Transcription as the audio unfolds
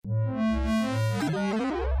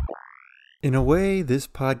In a way, this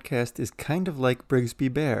podcast is kind of like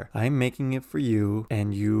Brigsby Bear. I'm making it for you,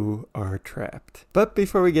 and you are trapped. But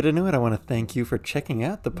before we get into it, I want to thank you for checking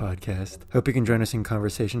out the podcast. Hope you can join us in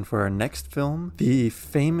conversation for our next film, the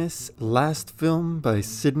famous last film by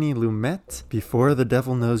Sidney Lumet, Before the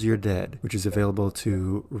Devil Knows You're Dead, which is available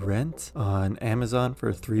to rent on Amazon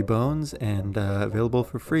for $3 and available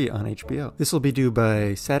for free on HBO. This will be due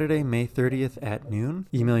by Saturday, May 30th at noon.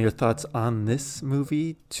 Email your thoughts on this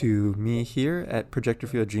movie to me here at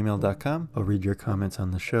projectorview@gmail.com. I'll read your comments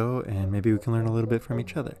on the show and maybe we can learn a little bit from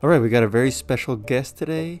each other. All right, we got a very special guest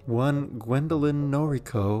today, one Gwendolyn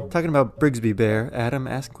Noriko, talking about Brigsby Bear. Adam,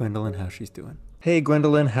 ask Gwendolyn how she's doing. Hey,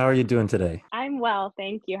 Gwendolyn, how are you doing today? I'm well,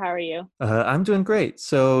 thank you. How are you? I'm doing great.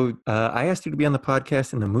 So I asked you to be on the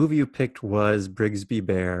podcast, and the movie you picked was Brigsby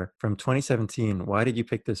Bear from 2017. Why did you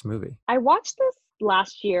pick this movie? I watched this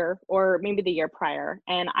last year or maybe the year prior,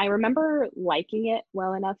 and I remember liking it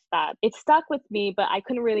well enough that it stuck with me, but I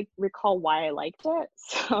couldn't really recall why I liked it.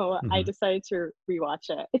 So I decided to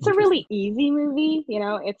rewatch it. It's a really easy movie,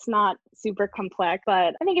 it's not super complex,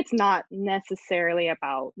 but I think it's not necessarily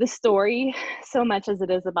about the story so much as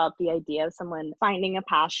it is about the idea of someone finding a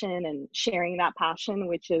passion and sharing that passion,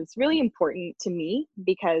 which is really important to me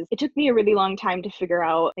because it took me a really long time to figure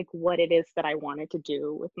out like what it is that I wanted to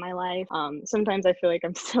do with my life. Sometimes I feel like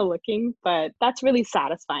I'm still looking, but that's really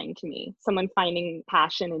satisfying to me. Someone finding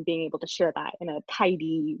passion and being able to share that in a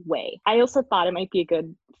tidy way. I also thought it might be a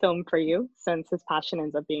good film for you since his passion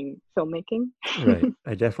ends up being filmmaking. Right.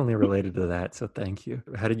 I definitely related to that. So thank you.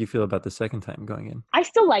 How did you feel about the second time going in? I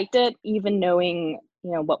still liked it, even knowing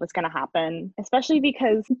what was going to happen, especially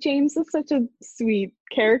because James is such a sweet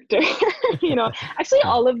character. Actually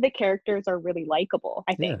all of the characters are really likable,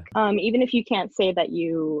 I think. Even if you can't say that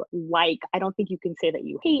you I don't think you can say that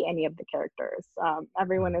you hate any of the characters.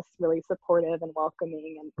 Everyone is really supportive and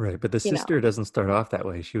welcoming, and right, but the sister doesn't start off that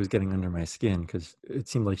way. She was getting under my skin because it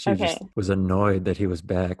seemed like she just was annoyed that he was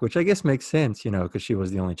back, which I guess makes sense, because she was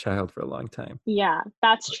the only child for a long time. Yeah,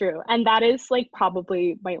 that's true. And that is like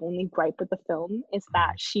probably my only gripe with the film is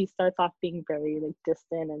that she starts off being very like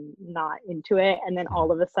distant and not into it, and then all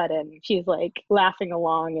of a sudden she's like laughing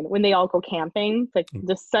along, and when they all go camping, it's like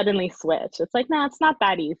just suddenly switch. It's like, nah, it's not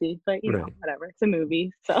that easy, but whatever, it's a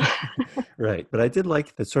movie, so. Right, but I did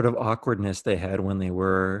like the sort of awkwardness they had when they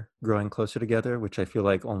were growing closer together, which I feel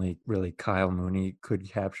like only really Kyle Mooney could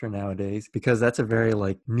capture nowadays, because that's a very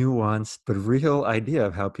like nuanced but real idea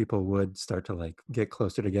of how people would start to like get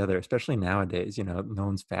closer together, especially nowadays. No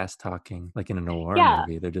one's fast talking like in a noir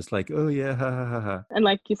movie. They're just like, oh yeah, ha ha ha ha. And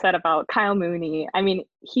like you said about Kyle Mooney, I mean,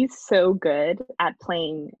 he's so good at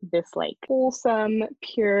playing this like wholesome,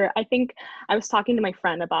 pure. I think I was talking to my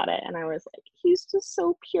friend about it and I was like, he's just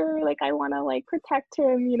so pure. Like I want to like protect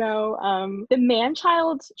him, The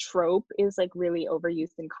man-child trope is like really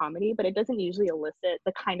overused in comedy, but it doesn't usually elicit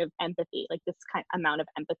the kind of empathy, like this kind amount of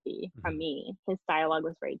empathy from me. His dialogue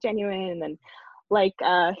was very genuine, and then like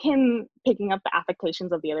him picking up the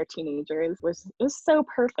affectations of the other teenagers was so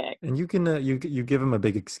perfect. And you can you give him a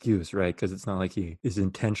big excuse, right? Because it's not like he is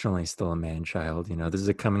intentionally still a man-child. This is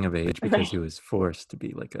a coming of age because he was forced to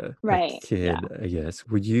be like a kid, I guess.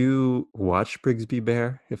 Would you watch Brigsby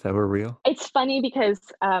Bear if that were real? It's funny because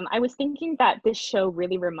I was thinking that this show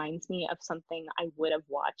really reminds me of something I would have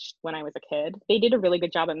watched when I was a kid. They did a really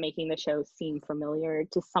good job at making the show seem familiar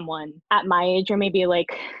to someone at my age, or maybe like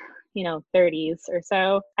 30s or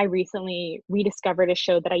so. I recently rediscovered a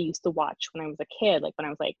show that I used to watch when I was a kid, like when I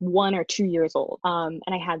was like 1 or 2 years old. And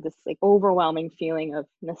I had this like overwhelming feeling of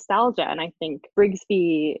nostalgia. And I think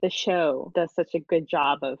Brigsby, the show, does such a good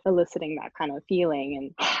job of eliciting that kind of feeling.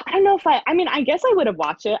 And I don't know if I guess I would have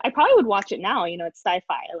watched it. I probably would watch it now. It's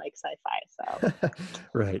sci-fi. I like sci-fi. So.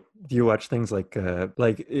 Right. Do you watch things like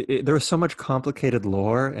there was so much complicated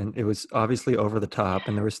lore, and it was obviously over the top,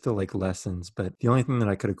 and there were still like lessons, but the only thing that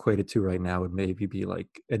I could equate it to right now would maybe be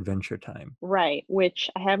like Adventure Time. Right,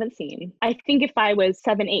 which I haven't seen. I think if I was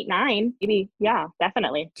 7, 8, 9, maybe, yeah,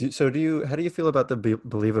 definitely. How do you feel about the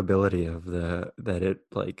believability of that it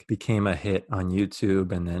like became a hit on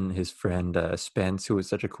YouTube, and then his friend Spence, who was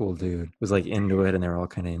such a cool dude, was like into it, and they're all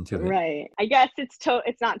kind of into it? Right. I guess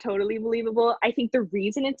it's not totally believable. I think the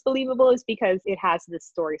reason it's believable is because it has this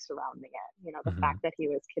story surrounding it. the Hmm. fact that he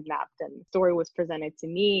was kidnapped and the story was presented to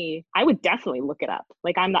me, I would definitely look it up.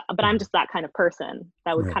 Like I'm not, but I'm Hmm. just that kind of person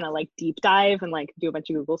that would Right. kind of like deep dive and like do a bunch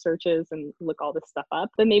of Google searches and look all this stuff up.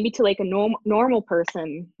 But maybe to like a normal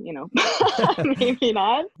person, maybe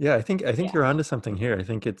not. Yeah, I think Yeah. you're onto something here. I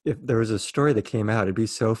think if there was a story that came out, it'd be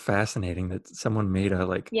so fascinating that someone made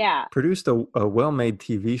Yeah. produced a well-made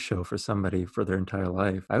TV show for somebody for their entire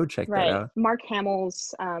life. I would check that Right. out. Mark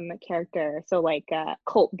Hamill's character, so like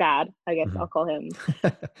cult dad, I guess Hmm. I'll call him.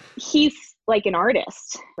 He's like an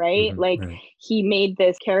artist, right? Hmm. Like Right. he made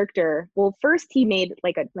this character. Well, first he made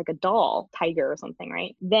like a doll, tiger or something,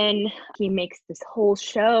 right? Then he makes this whole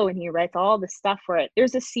show and he writes all this stuff for it.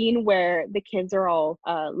 There's a scene where the kids are all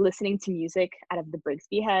listening to music out of the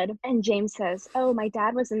Brigsby Head, and James says, "Oh, my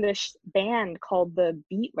dad was in this band called the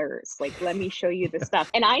Beatlers. Like, let me show you the stuff."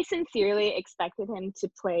 And I sincerely expected him to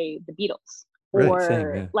play the Beatles, Right. Same.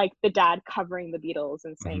 or Yeah. like the dad covering the Beatles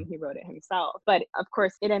and Hmm. saying he wrote it himself. But of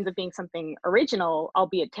course, it ends up being something original,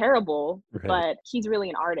 albeit terrible. Right. But he's really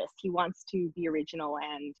an artist. He wants to be original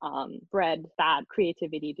and spread that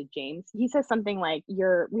creativity to James. He says something like,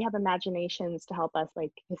 we have imaginations to help us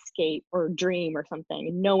like escape or dream or something.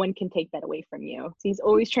 And no one can take that away from you." So he's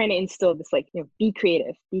always trying to instill this like, be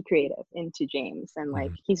creative into James. And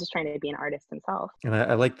like, Hmm. he's just trying to be an artist himself. And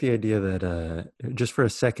I like the idea that just for a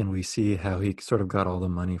second we see how he sort of got all the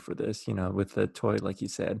money for this, with the toy, like you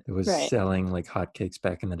said, it was Right. selling like hotcakes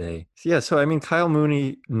back in the day. So, yeah, so I mean, Kyle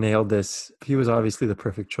Mooney nailed this. He was obviously the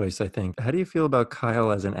perfect choice, I think. How do you feel about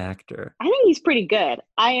Kyle as an actor? I think he's pretty good.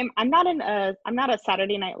 I'm not a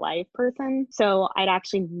Saturday Night Live person, so I'd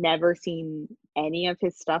actually never seen any of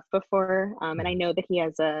his stuff before. And I Mhm. know that he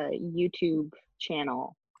has a YouTube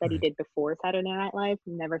channel that he Right. did before Saturday Night Live.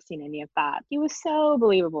 Never seen any of that. He was so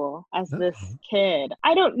believable as this Okay. kid.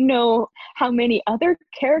 I don't know how many other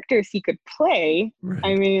characters he could play. I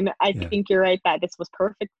Right. mean, I Yeah. think you're right that this was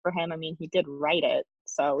perfect for him. I mean, he did write it,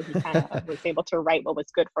 so he kind of was able to write what was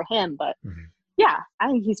good for him, but Mhm. yeah, I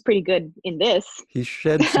think he's pretty good in this. He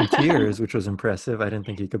shed some tears, which was impressive. I didn't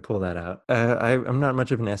think he could pull that out. I'm not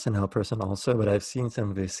much of an SNL person, also, but I've seen some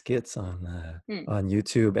of his skits Hmm. on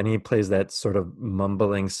YouTube, and he plays that sort of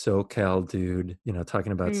mumbling SoCal dude,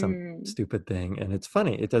 talking about some Mm. stupid thing, and it's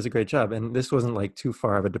funny. It does a great job, and this wasn't like too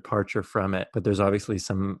far of a departure from it, but there's obviously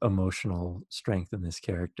some emotional strength in this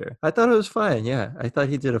character. I thought it was fine. Yeah, I thought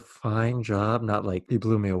he did a fine job. Not like he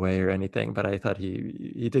blew me away or anything, but I thought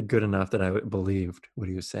he did good enough that I believed what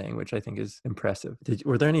he was saying, which I think is impressive.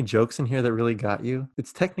 Were there any jokes in here that really got you?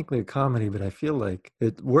 It's technically a comedy, but I feel like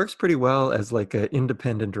it works pretty well as like an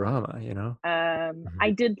independent drama.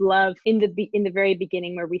 I Mhm. did love in the very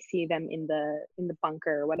beginning where we see them in the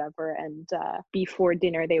bunker or whatever, and before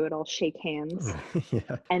dinner they would all shake hands, Right.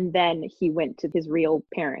 Yeah. and then he went to his real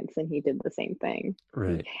parents and he did the same thing.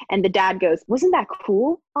 Right. And the dad goes, "Wasn't that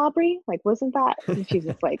cool, Aubrey? Like, wasn't that?" And she's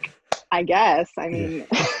just like, "I guess. I Yeah. mean."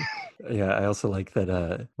 Yeah, I also like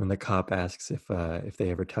that when the cop asks if they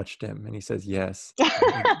ever touched him and he says yes.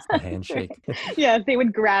 It's the handshake. Yeah, they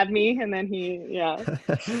would grab me and then yeah,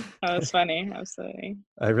 that was funny. That was funny.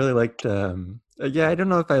 I really liked yeah, I don't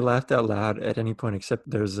know if I laughed out loud at any point, except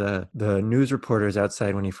there's the news reporters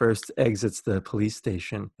outside when he first exits the police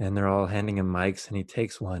station, and they're all handing him mics, and he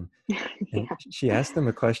takes one, and Yeah, she asked him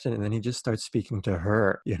a question, and then he just starts speaking to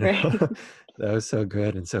her. right. That was so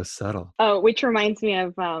good and so subtle. Oh, which reminds me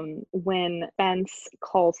of when Spence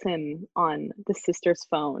calls him on the sister's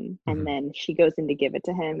phone, and Hmm. then she goes in to give it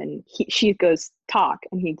to him, and she goes, "Talk,"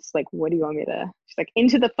 and he's like, "What do you want me to?" She's like,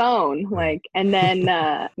 "Into the phone," Right. like, and then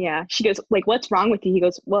yeah, she goes, like, "What's wrong with you?" He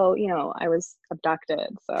goes, "Well, I was abducted,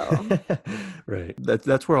 so Right.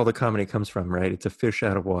 That's where all the comedy comes from, right? It's a fish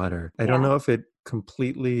out of water. I don't yeah." know if it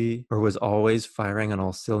completely or was always firing on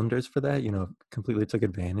all cylinders for that, completely took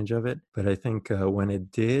advantage of it. But I think when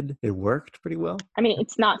it did, it worked pretty well. I mean,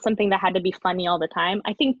 it's not something that had to be funny all the time.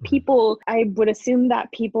 I think Mhm. I would assume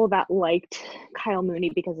that people that liked Kyle Mooney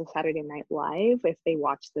because of Saturday Night Live, if they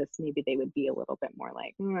watched this, maybe they would be a little bit more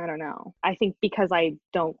like, I don't know. I think because I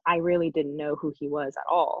really didn't know who he was at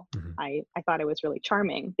all. Mhm. I thought it was really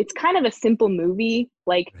charming. It's kind of a simple movie,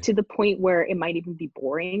 like Right. to the point where it might even be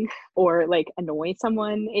boring or like annoy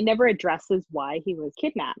someone. It never addresses why he was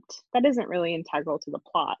kidnapped. That isn't really integral to the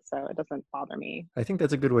plot, so it doesn't bother me. I think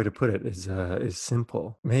that's a good way to put it. Is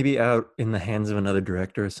simple. Maybe out in the hands of another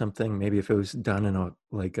director or something. Maybe if it was done in a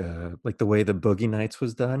like the way the Boogie Nights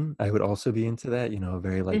was done, I would also be into that,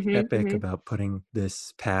 very like Mm-hmm, epic mm-hmm. about putting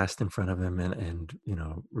this past in front of him and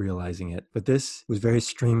realizing it. But this was very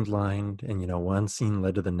streamlined, and one scene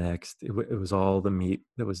led to the next. It was all the meat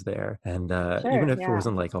that was there. And even Sure, if it yeah.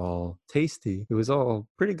 wasn't like all tasty, it was all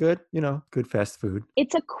pretty good, good fast food.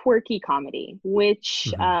 It's a quirky comedy,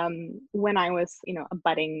 which Hmm. when I was, a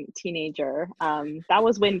budding teenager, that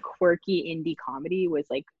was when quirky indie comedy was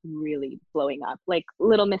like really blowing up. Like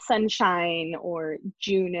Little Miss Sunshine or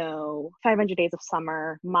Juno, 500 Days of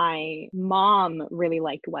Summer. My mom really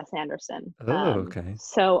liked Wes Anderson. Oh, okay.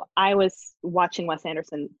 So I was watching Wes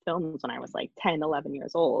Anderson films when I was like 10, 11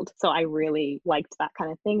 years old. So I really liked that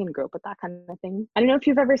kind of thing and grew up with that kind of thing. I don't know if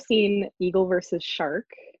you've ever seen Eagle versus Shark.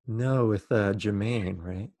 No, with Jermaine,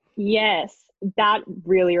 right? Yes, that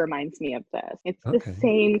really reminds me of this. It's the Okay.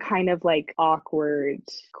 same kind of like awkward,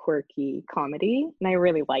 quirky comedy. And I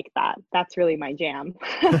really like that. That's really my jam.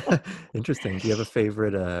 Interesting. Do you have a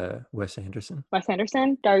favorite Wes Anderson? Wes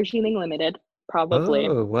Anderson, Darjeeling Limited, probably.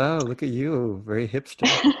 Oh, wow, look at you. Very hipster.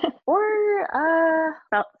 Or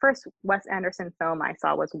the first Wes Anderson film I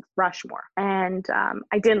saw was Rushmore. And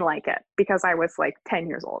I didn't like it because I was like 10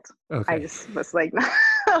 years old. I Okay. just was like,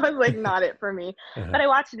 I was like, not it for me. Uh-huh. But I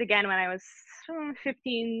watched it again when I was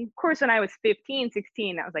 15. Of course, when I was 15,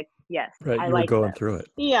 16, I was like, yes, Right, I you were like going through this.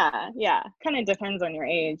 it. Yeah. Kind of depends on your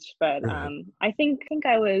age. But Right. I think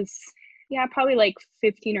I was, yeah, probably like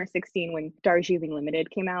 15 or 16 when Darjeeling Limited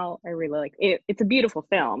came out. I really like it. It's a beautiful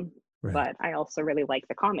film, Right. but I also really like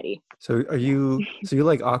the comedy. So so you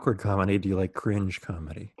like awkward comedy? Do you like cringe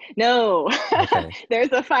comedy? No, Okay.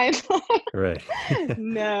 there's a fine line. Right.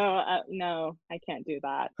 No, I can't do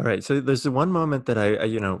that. All right. So there's the one moment that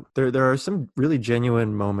there are some really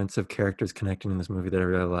genuine moments of characters connecting in this movie that I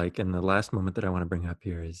really like. And the last moment that I want to bring up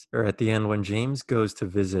here or at the end when James goes to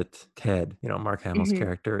visit Ted, Mark Hamill's Hmm.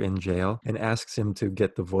 character in jail, and asks him to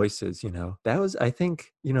get the voices, that was, I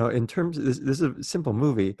think, in terms of this is a simple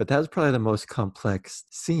movie, but that was probably the most complex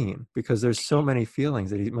scene because there's so many feelings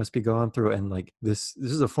that he must be going through. And like this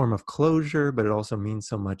is a form of closure, but it also means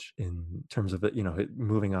so much in terms of it,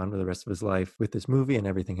 moving on to the rest of his life with this movie and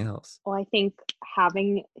everything else. Well, I think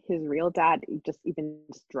having his real dad just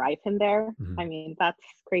drive him there. Mhm. I mean, that's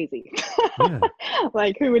crazy. Yeah.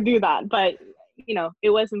 Like, who would do that? But it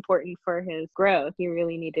was important for his growth. He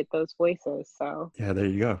really needed those voices. So Yeah, there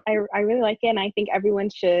you go. I really like it, and I think everyone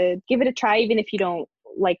should give it a try, even if you don't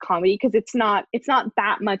like comedy, because it's not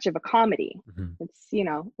that much of a comedy. Mhm. It's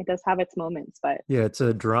it does have its moments, but Yeah, it's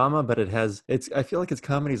a drama, but I feel like its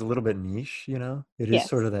comedy is a little bit niche, It is yes.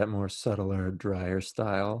 sort of that more subtler, drier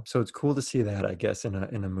style. So it's cool to see that, I guess, in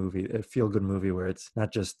a movie, a feel-good movie where it's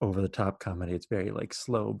not just over-the-top comedy, it's very like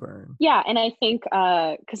slow burn. Yeah, and I think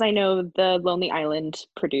because I know the Lonely Island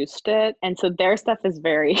produced it, and so their stuff is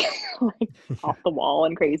very like Yeah. off the wall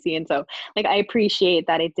and crazy, and so like I appreciate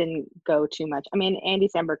that it didn't go too much. I mean, Andy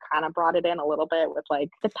Samberg kind of brought it in a little bit with like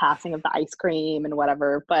the passing of the ice cream and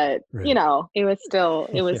whatever, but Right. it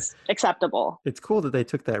Yeah. was acceptable. It's cool that they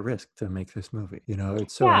took that risk to make this movie.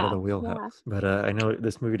 It's so out of Yeah, the yeah, wheelhouse. But I know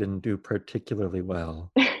this movie didn't do particularly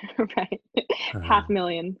well. right. Uh,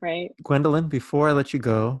 500,000, right? Gwendolyn, before I let you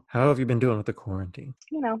go, how have you been doing with the quarantine?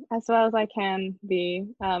 As well as I can be.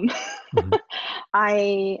 Mhm.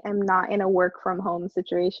 I am not in a work from home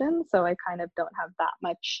situation, so I kind of don't have that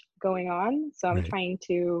much going on. So I'm Right. trying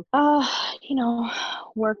to,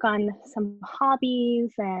 work on some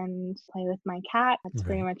hobbies and play with my cat. That's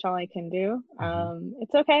pretty Right. much all I can do. Mhm.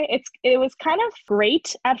 It's okay. It was kind of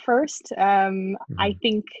great at first. I Mhm.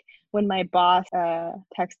 think when my boss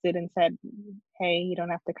texted and said, "Hey, you don't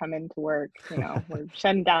have to come into work, we're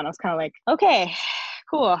shutting down," I was kind of like, okay,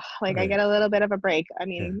 cool. Like I Right. get a little bit of a break. I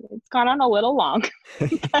Yeah. mean, it's gone on a little long.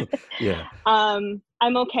 But, Yeah.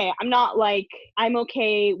 I'm okay. I'm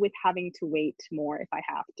okay with having to wait more if I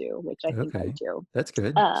have to, which I think I Okay. do. That's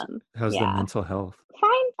good. How's the Yeah, mental health? fine.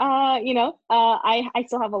 I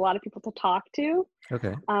still have a lot of people to talk to.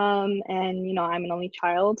 Okay. And I'm an only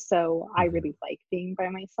child, so I Mhm. really like being by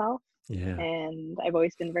myself. Yeah. And I've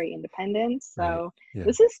always been very independent. Right. So Yeah.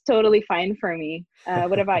 this is totally fine for me.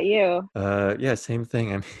 What about you? Yeah, same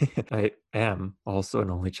thing. I mean, I am also an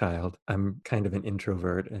only child. I'm kind of an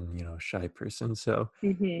introvert and, shy person. So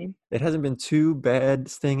Hmm. it hasn't been too bad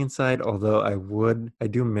staying inside, although I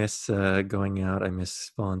do miss going out. I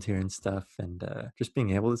miss volunteering stuff and just being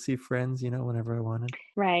able to see friends, whenever I wanted.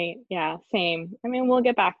 Right. Yeah. Same. I mean, we'll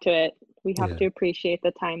get back to it. We have Yeah, to appreciate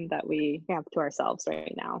the time that we have to ourselves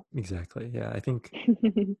right now. exactly. Yeah, I think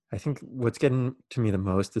what's getting to me the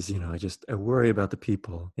most is, I worry about the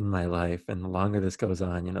people in my life, and the longer this goes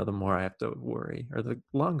on, the more I have to worry, or the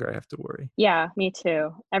longer I have to worry. Yeah, me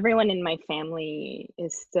too. Everyone in my family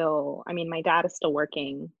is still, I mean, my dad is still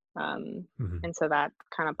working. Um, Hmm. and so that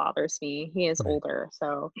kind of bothers me. He is Right. older,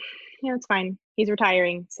 so it's fine. He's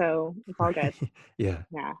retiring, so it's all good. Right. Yeah,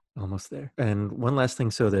 Yeah. almost there. And one last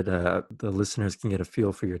thing, so that the listeners can get a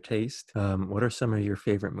feel for your taste. What are some of your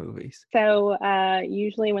favorite movies? So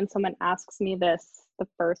usually when someone asks me this, the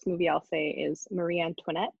first movie I'll say is Marie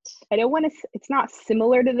Antoinette. I don't want to. It's not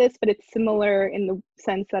similar to this, but it's similar in the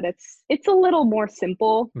sense that it's a little more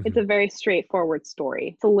simple. It's Hmm. a very straightforward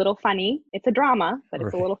story. It's a little funny. It's a drama, but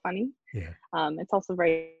it's a Right. little funny. Yeah. It's also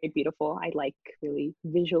very beautiful. I like really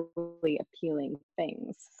visually appealing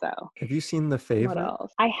things. So Have you seen The what Favorite?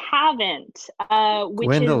 else? I haven't. Which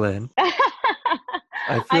is Gwendolyn.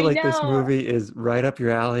 I feel I like this know. movie is right up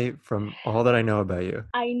your alley from all that I know about you.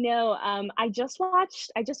 I know. I just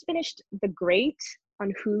finished The Great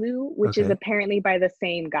on Hulu, which is Okay. apparently by the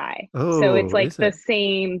same guy. So it's Oh, like is the it?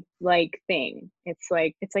 same like thing. It's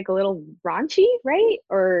like a little raunchy, right?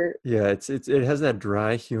 Or Yeah, it has that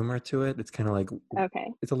dry humor to it. It's kind of like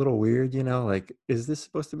okay. it's a little weird, like, is this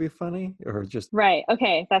supposed to be funny or just Right.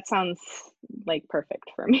 Okay. That sounds like perfect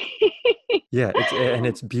for me. yeah,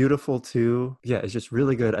 it's beautiful too. Yeah, it's just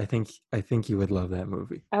really good. I think you would love that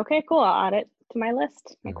movie. Okay, cool. I'll add it to my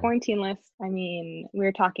list, my Mhm. quarantine list. I mean, we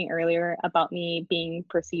were talking earlier about me being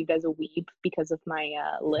perceived as a weeb because of my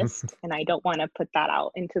list, and I don't want to put that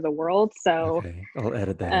out into the world. So, Okay, I'll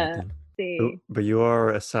edit that out uh, then. see, But you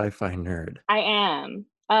are a sci-fi nerd. I am.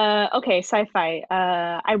 Okay, sci-fi.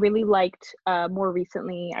 I really liked more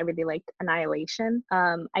recently, I really liked Annihilation.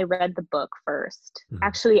 I read the book first. Mhm.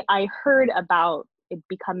 Actually, I heard about it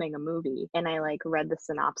becoming a movie and I like read the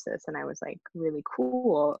synopsis and I was like, really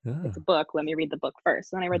cool. It's a Oh. book. Let me read the book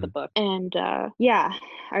first. And then I read the Mhm. book. And yeah,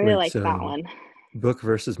 I really Wait, liked that so one. book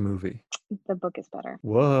versus movie. The book is better.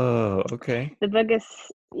 Whoa, okay. The book is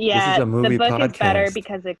This is yeah, a the movie book is better podcast.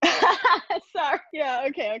 because it sorry. Yeah,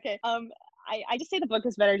 okay, okay. I just say the book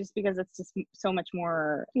is better just because it's just so much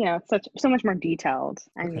more, it's so much more detailed.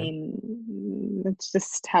 I Okay. mean, it's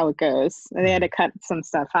just how it goes. They had to Mhm. cut some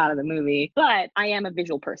stuff out of the movie, but I am a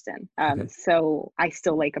visual person, Okay. so I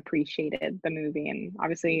still like appreciated the movie, and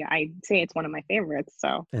obviously I say it's one of my favorites.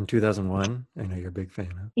 So And 2001, I know you're a big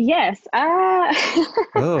fan of. yes. Oh,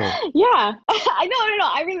 Yeah. I know, no, no,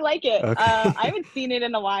 I really like it. I okay. haven't seen it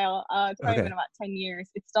in a while. It's probably been Okay. about 10 years.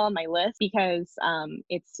 It's still on my list because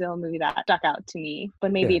it's still a movie that stuck out to me.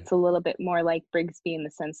 But maybe Yeah. it's a little bit more like Brigsby in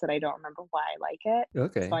the sense that I don't remember why I like it. So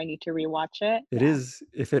Okay. I need to rewatch it. It Yeah. is,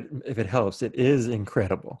 if it helps, it is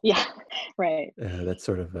incredible. Yeah. Right. That's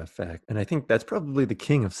sort of a fact. And I think that's probably the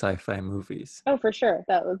king of sci-fi movies. Oh, for sure.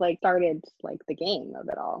 That was like started like the game of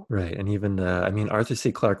it all. Right. And even, I mean, Arthur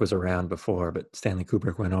C. Clarke was around before, but Stanley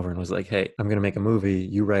Kubrick went over and was like, hey, I'm going to make a movie.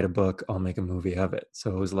 You write a book, I'll make a movie of it.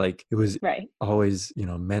 So it was Right. always,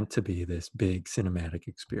 meant to be this big cinematic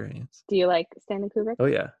experience. Do you like Stanley Kubrick? Oh,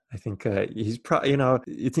 yeah. I think he's probably,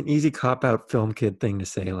 it's an easy cop out film kid thing to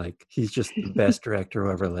say, like, he's just the best director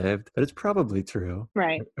who ever lived, but it's probably true.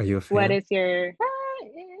 Right. Are you a What fan? is your,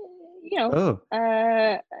 you know, Oh,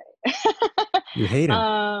 uh, you hate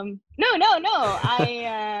him. no, no, no.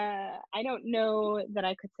 I don't know that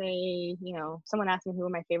I could say, someone asked me who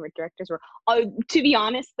my favorite directors were. To be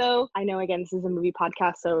honest, though, I know again this is a movie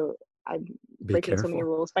podcast, so I'm Be breaking so many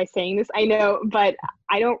careful. rules by saying this. I know, but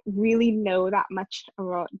I don't really know that much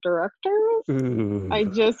about directors. I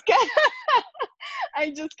Ooh. just I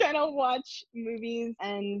just kind of watch movies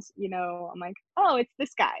and, I'm like, oh, it's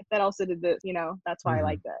this guy that also did this, that's why I Hmm.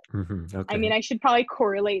 like it. Hmm. I mean, Okay. I should probably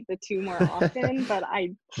correlate the two more often, but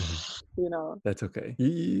Mhm. you know, That's okay.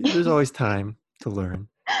 There's always time to learn.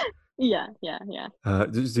 yeah, yeah, yeah.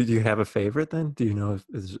 Do you have a favorite then? Do you know if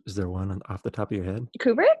is there one off the top of your head?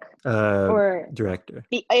 Kubrick? Uh, Or director.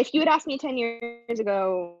 if you had asked me 10 years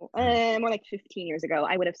ago, Mhm. more like 15 years ago,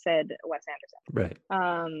 I would have said Wes Anderson. Right.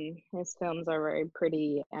 His films are very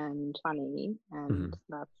pretty and funny, and Hmm.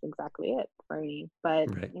 that's exactly it for me. But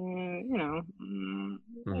Right.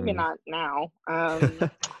 maybe Hmm. not now.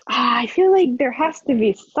 I feel like there has to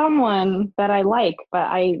be someone that I like, but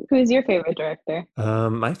who's your favorite director?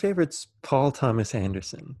 My favorite's Paul Thomas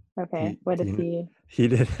Anderson. Okay, He what do does you kn- he he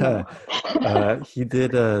did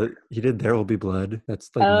know? he did There Will Be Blood. That's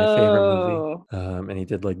like my favorite movie. Oh, And he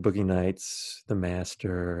did like Boogie Nights, The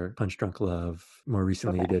Master, Punch Drunk Love. More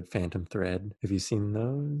recently, he okay. did Phantom Thread. Have you seen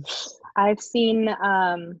those? I've seen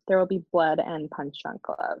There Will Be Blood and Punch Drunk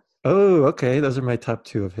Love. Oh, okay. Those are my top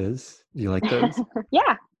two of his. Do you like those?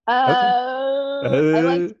 Yeah. Okay. I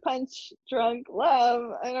liked Uh, Punch Drunk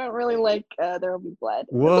Love. I don't really like There Will Be Blood.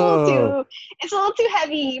 whoa. It's a little too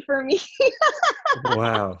heavy for me.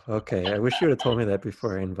 Wow. Okay. I wish you would have told me that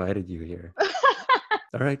before I invited you here.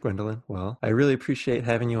 All right, Gwendolyn. Well, I really appreciate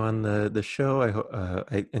having you on the show.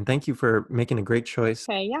 And thank you for making a great choice.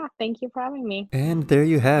 Okay, yeah, thank you for having me. And there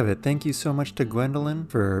you have it. Thank you so much to Gwendolyn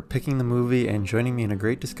for picking the movie and joining me in a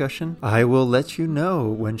great discussion. I will let you know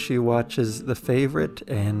when she watches The Favorite,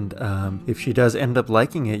 and if she does end up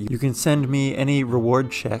liking it, you can send me any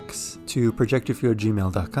reward checks to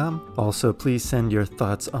projectyourfear@gmail.com. Also, please send your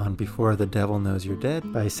thoughts on Before the Devil Knows You're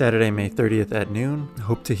Dead by Saturday, May 30th at noon.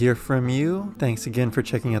 Hope to hear from you. Thanks again for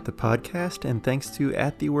checking out the podcast, and thanks to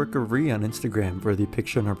 @theworkofree on Instagram for the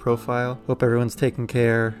picture in our profile. Hope everyone's taking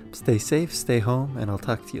care. Stay safe, stay home, and I'll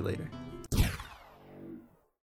talk to you later.